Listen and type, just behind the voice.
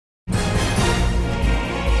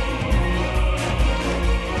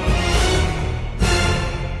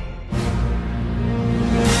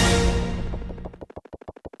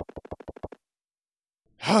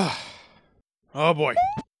Oh boy.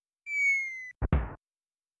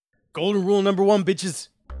 Golden rule number 1, bitches.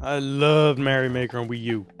 I loved Mario Maker on Wii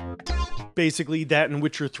U. Basically, that and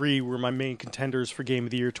Witcher 3 were my main contenders for Game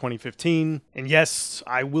of the Year 2015. And yes,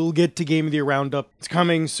 I will get to Game of the Year Roundup. It's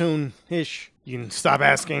coming soon-ish. You can stop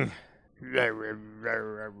asking. I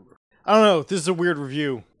don't know, this is a weird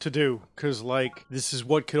review to do, because, like, this is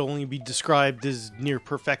what could only be described as near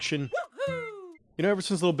perfection. You know, ever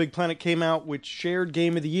since Little Big Planet came out, which shared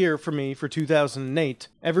Game of the Year for me for 2008,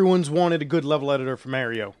 everyone's wanted a good level editor for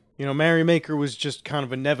Mario. You know, Mario Maker was just kind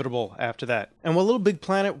of inevitable after that. And while Little Big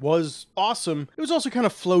Planet was awesome, it was also kind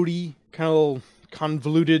of floaty, kind of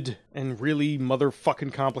convoluted, and really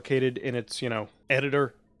motherfucking complicated in its, you know,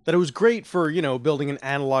 editor. That it was great for, you know, building an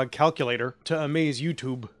analog calculator to amaze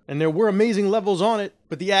YouTube. And there were amazing levels on it,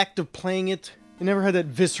 but the act of playing it never had that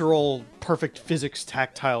visceral, perfect physics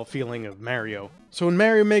tactile feeling of Mario. So when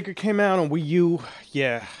Mario Maker came out on Wii U,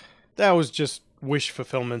 yeah, that was just wish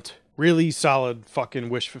fulfillment. Really solid fucking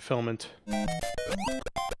wish fulfillment.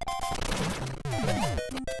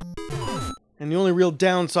 And the only real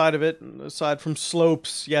downside of it, aside from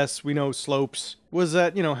slopes, yes, we know slopes, was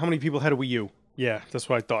that, you know, how many people had a Wii U? Yeah, that's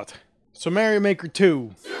what I thought. So Mario Maker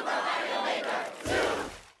 2. Super Mario Maker 2!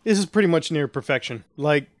 This is pretty much near perfection.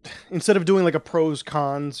 Like, instead of doing like a pros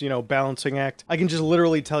cons, you know, balancing act, I can just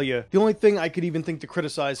literally tell you, the only thing I could even think to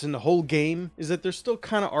criticize in the whole game is that there's still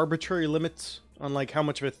kind of arbitrary limits on like how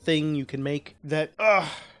much of a thing you can make. That,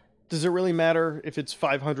 does it really matter if it's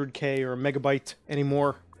 500k or a megabyte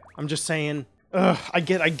anymore? I'm just saying. I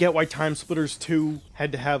get why Time Splitters 2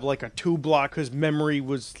 had to have like a 2 block because memory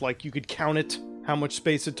was like, you could count it, how much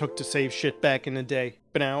space it took to save shit back in the day.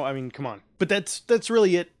 But now, I mean, come on. But that's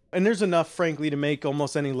really it. And there's enough, frankly, to make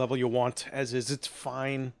almost any level you want as is. It's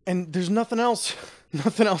fine. And there's nothing else.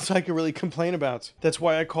 Nothing else I can really complain about. That's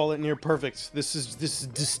why I call it near perfect. This is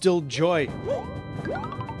distilled joy.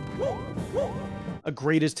 A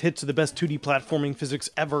greatest hit to the best 2D platforming physics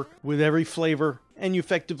ever, with every flavor, and you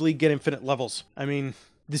effectively get infinite levels. I mean,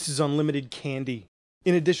 this is unlimited candy.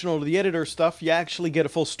 In addition to the editor stuff, you actually get a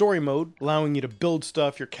full story mode, allowing you to build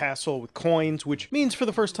stuff, your castle, with coins, which means for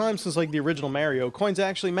the first time since like the original Mario, coins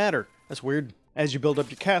actually matter. That's weird. As you build up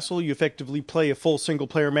your castle, you effectively play a full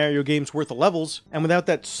single-player Mario game's worth of levels, and without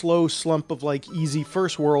that slow slump of, like, easy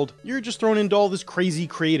first world, you're just thrown into all this crazy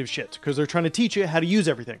creative shit, because they're trying to teach you how to use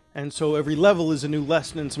everything. And so every level is a new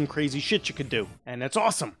lesson and some crazy shit you could do. And that's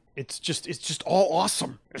awesome. It's just all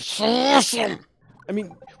awesome. It's so awesome! I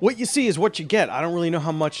mean, what you see is what you get. I don't really know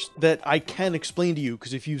how much that I can explain to you,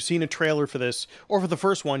 because if you've seen a trailer for this, or for the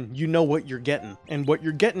first one, you know what you're getting. And what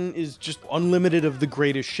you're getting is just unlimited of the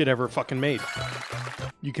greatest shit ever fucking made.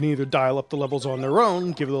 You can either dial up the levels on their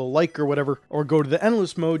own, give it a little like or whatever, or go to the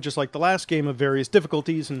endless mode, just like the last game, of various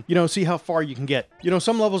difficulties, and, you know, see how far you can get. You know,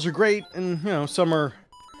 some levels are great, and, you know, some are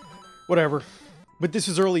whatever. But this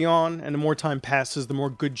is early on, and the more time passes, the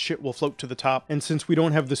more good shit will float to the top. And since we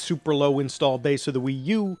don't have the super low install base of the Wii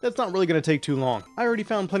U, that's not really going to take too long. I already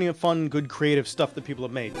found plenty of fun, good creative stuff that people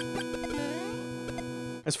have made.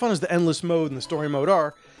 As fun as the endless mode and the story mode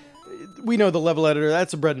are, we know the level editor,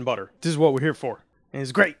 that's the bread and butter. This is what we're here for. And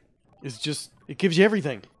it's great. It's just, it gives you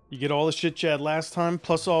everything. You get all the shit you had last time,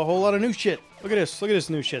 plus a whole lot of new shit. Look at this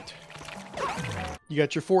new shit. You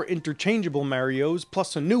got your 4 interchangeable Marios,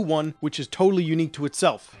 plus a new one, which is totally unique to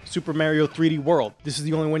itself. Super Mario 3D World. This is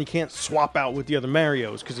the only one you can't swap out with the other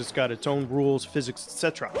Marios, because it's got its own rules, physics,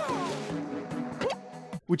 etc.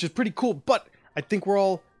 Which is pretty cool, but I think we're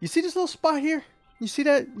all... You see this little spot here? You see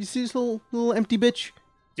that? You see this little empty bitch?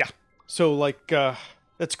 Yeah. So, like,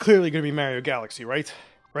 that's clearly gonna be Mario Galaxy, right?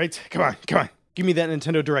 Right? Come on. Give me that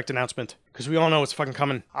Nintendo Direct announcement, because we all know it's fucking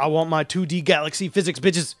coming. I want my 2D Galaxy physics,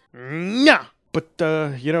 bitches. Nah!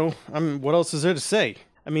 But, you know, what else is there to say?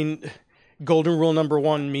 I mean, golden rule number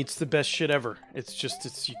 1 meets the best shit ever. It's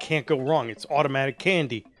just, you can't go wrong. It's automatic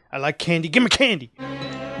candy. I like candy. Give me candy!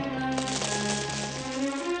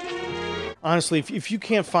 Honestly, if you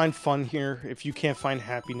can't find fun here, if you can't find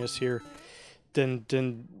happiness here, then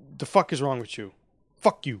the fuck is wrong with you?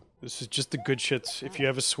 Fuck you. This is just the good shits. If you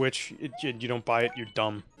have a Switch, you don't buy it, you're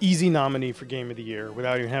dumb. Easy nominee for Game of the Year,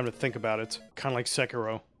 without even having to think about it. Kind of like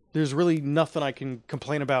Sekiro. There's really nothing I can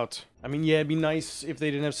complain about. I mean, yeah, it'd be nice if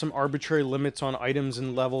they didn't have some arbitrary limits on items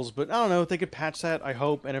and levels, but I don't know, if they could patch that, I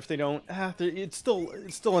hope, and if they don't, it's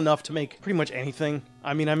still enough to make pretty much anything.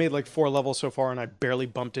 I mean, I made like 4 levels so far, and I barely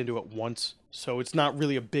bumped into it once, so it's not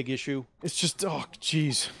really a big issue. It's just, oh,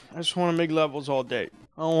 jeez. I just want to make levels all day.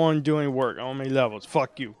 I don't want to do any work. I want to make levels.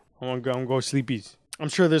 Fuck you. I want to go sleepies. I'm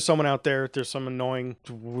sure there's someone out there, there's some annoying,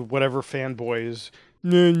 whatever fanboy is,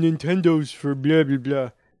 Nintendo's for blah, blah, blah.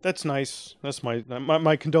 That's nice. That's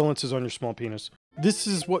my condolences on your small penis. This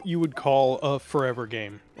is what you would call a forever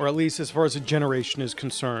game. Or at least as far as a generation is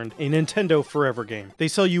concerned, a Nintendo forever game. They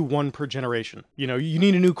sell you one per generation. You know, you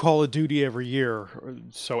need a new Call of Duty every year,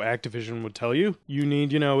 so Activision would tell you. You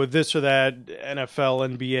need, you know, this or that,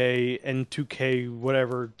 NFL, NBA, N2K,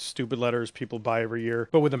 whatever stupid letters people buy every year.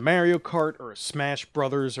 But with a Mario Kart or a Smash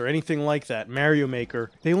Brothers or anything like that, Mario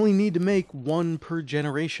Maker, they only need to make one per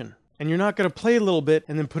generation. And you're not going to play a little bit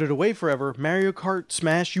and then put it away forever. Mario Kart,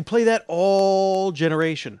 Smash, you play that all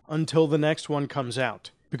generation until the next one comes out.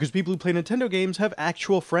 Because people who play Nintendo games have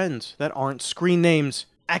actual friends that aren't screen names.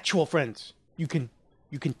 Actual friends. You can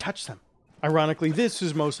touch them. Ironically, this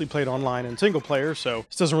is mostly played online and single player, so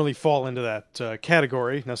this doesn't really fall into that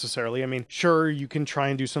category necessarily. I mean, sure, you can try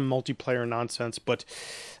and do some multiplayer nonsense, but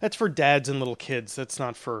that's for dads and little kids. That's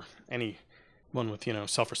not for anyone with, you know,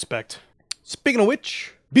 self-respect. Speaking of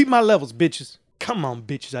which, beat my levels, bitches. Come on,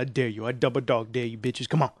 bitches, I dare you. I double dog dare you, bitches.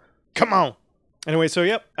 Come on. Come on. Anyway, so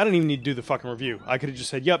yep, I didn't even need to do the fucking review. I could have just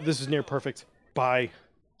said, yep, this is near perfect. Bye.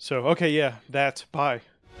 So, okay, yeah, that. Bye.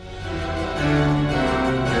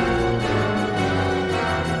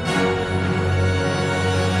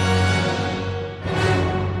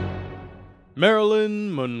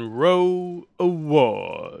 Marilyn Monroe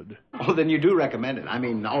Award. Oh, then you do recommend it. I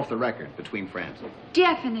mean, off the record, between friends.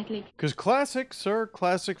 Definitely. Because classics are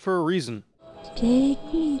classic for a reason. Take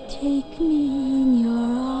me in your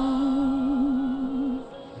arms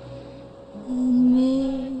and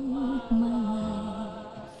make my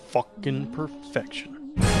life Fucking perfection.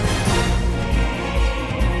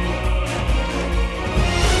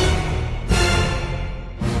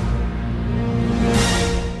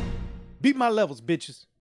 Beat my levels, bitches.